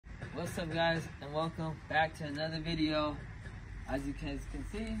What's up, guys, and welcome back to another video. As you can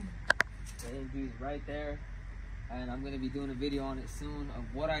see, the AMG is right there, and I'm going to be doing a video on it soon of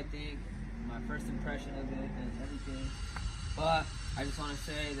what I think, my first impression of it and everything. But I just want to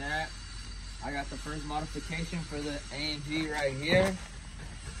say that I got the first modification for the AMG right here.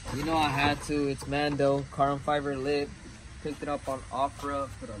 You know I had to. It's Mando carbon fiber lip. Picked it up on Offra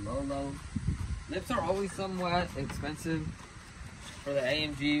for the Lolo. Lips are always somewhat expensive for the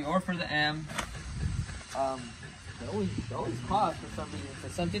AMG or for the M. They always cost for some reason. For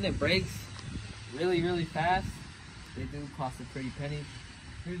something that breaks really fast, they do cost a pretty penny.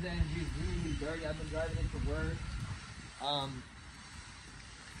 Here's the AMG. It's really dirty. I've been driving it to work.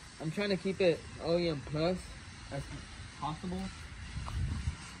 I'm trying to keep it OEM plus as possible.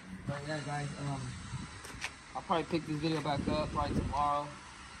 But yeah, guys, I'll probably pick this video back up probably tomorrow.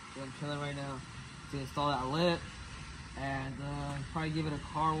 I'm chilling right now to install that lip and probably give it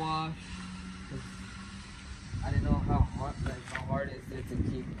a car wash. I didn't know how hard it is to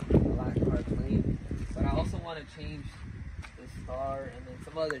keep a black car clean. But I also want to change the star and then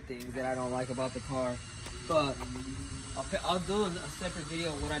some other things that I don't like about the car. But I'll do a separate video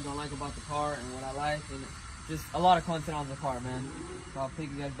of what I don't like about the car and what I like, and just a lot of content on the car, man. So I'll pick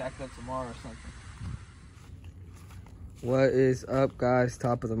you guys back up tomorrow or something. What is up, guys?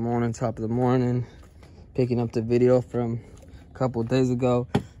 Top of the morning. Picking up the video from a couple days ago.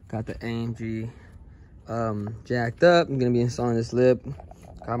 Got the AMG jacked up. I'm gonna be installing this lip.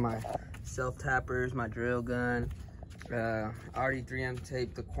 Got my self tappers, my drill gun. I already 3M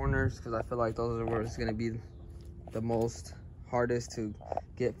taped the corners because I feel like those are where it's gonna be the most hardest to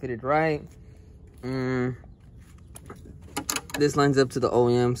get fitted right. This lines up to the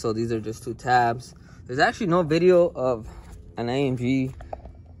OEM, so these are just two tabs. There's actually no video of an AMG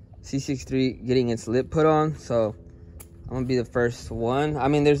C63 getting its lip put on, so I'm gonna be the first one. I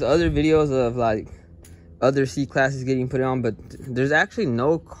mean, there's other videos of like other C classes getting put on, but there's actually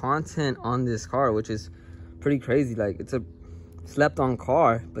no content on this car, which is pretty crazy. Like, it's a slept on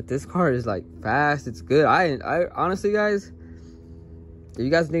car, but this car is like fast. It's good. I honestly, guys, if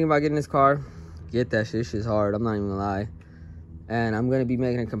you guys thinking about getting this car, get that shit. This shit's hard. I'm not even gonna lie. And I'm gonna be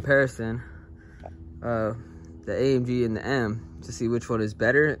making a comparison the AMG and the M to see which one is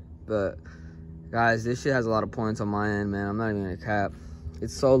better. But guys, this shit has a lot of points on my end, man. I'm not even gonna cap.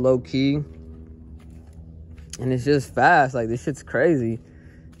 It's so low key and it's just fast. Like, this shit's crazy.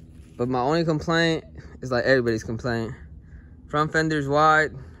 But my only complaint is like everybody's complaint: front fender's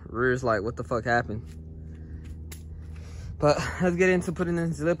wide, rear's like, what the fuck happened? But let's get into putting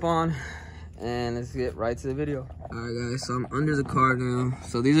this lip on and let's get right to the video. All right, guys, so I'm under the car now.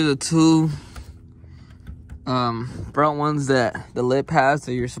 So these are the two front ones that the lip has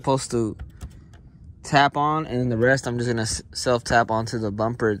that you're supposed to tap on, and the rest I'm just gonna self tap onto the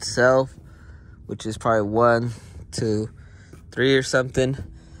bumper itself, which is probably 1, 2, 3 or something.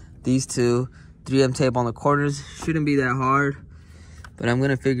 These two 3M tape on the corners. Shouldn't be that hard, but I'm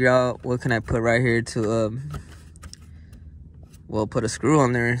gonna figure out what can I put right here to well, put a screw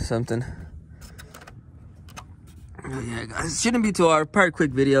on there or something. Oh, yeah, guys, it shouldn't be too hard. Probably a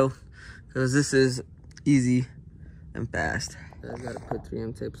quick video because this is easy and fast. I gotta put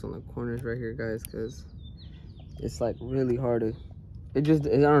 3M tapes on the corners right here, guys, because it's like really hard to, I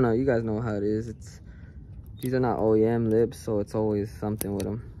don't know, you guys know how it is. These are not OEM lips, so it's always something with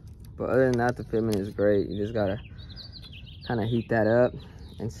them. But other than that, the fitment is great. You just gotta kind of heat that up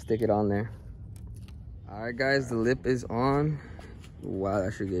and stick it on there. All right, guys, the lip is on. Wow, I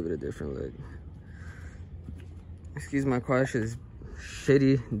should give it a different look. Excuse my car, shit is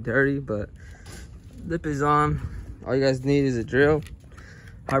shitty, dirty, but lip is on. All you guys need is a drill,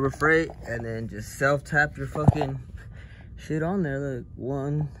 Harbor Freight, and then just self tap your fucking shit on there. Look,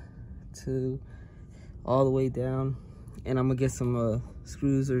 1, 2, all the way down. And I'm gonna get some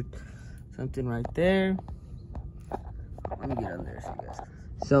screws or something right there. Let me get on there so you guys.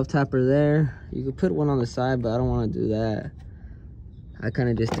 Self tapper there. You could put one on the side, but I don't want to do that. I kind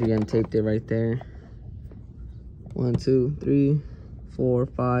of just 3M taped it right there. 1, 2, 3, 4,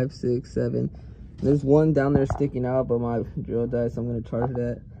 5, 6, 7. There's one down there sticking out, but my drill died, so I'm gonna charge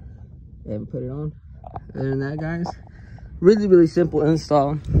that and put it on. Other than that, guys, really simple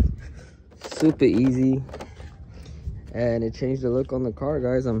install, super easy, and it changed the look on the car,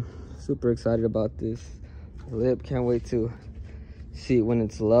 guys. I'm super excited about this lip. Can't wait to see it when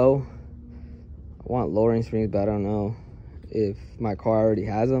it's low. I want lowering springs, but I don't know if my car already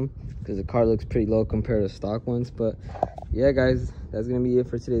has them because the car looks pretty low compared to stock ones. But yeah, guys, that's gonna be it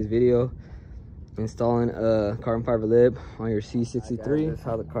for today's video. Installing a carbon fiber lip on your C63. That's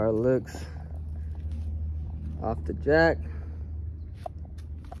how the car looks off the jack.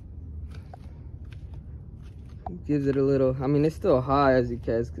 Gives it a little, I mean, it's still high as you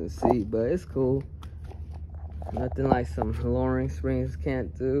guys can see, but it's cool. Nothing like some lowering springs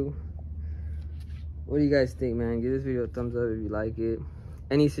can't do. What do you guys think, man? Give this video a thumbs up if you like it.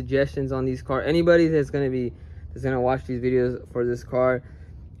 Any suggestions on these cars? Anybody that's gonna watch these videos for this car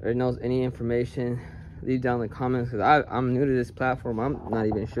or knows any information, leave down in the comments, because I'm new to this platform. I'm not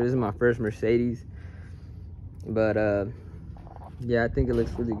even sure. This is my first Mercedes, but yeah, I think it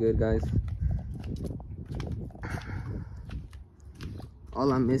looks really good, guys.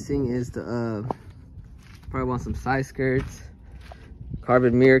 All I'm missing is the probably want some side skirts,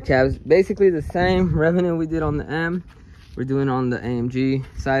 carbon mirror caps. Basically the same revenue we did on the M, we're doing on the AMG.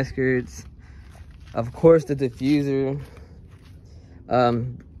 Side skirts, of course the diffuser.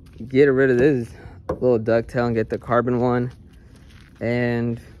 Get rid of this little ducktail and get the carbon one.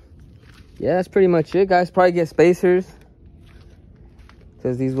 And yeah, that's pretty much it, guys. Probably get spacers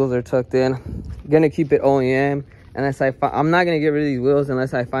because these wheels are tucked in. Gonna keep it OEM. Unless I'm not gonna get rid of these wheels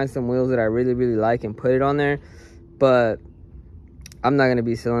unless I find some wheels that I really like and put it on there. But I'm not gonna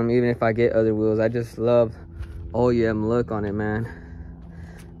be selling them even if I get other wheels. I just love OEM look on it, man.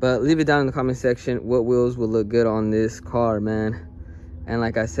 But leave it down in the comment section what wheels will look good on this car, man. And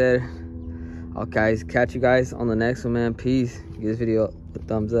like I said, I'll catch you guys on the next one, man. Peace. Give this video a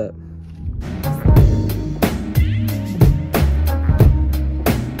thumbs up.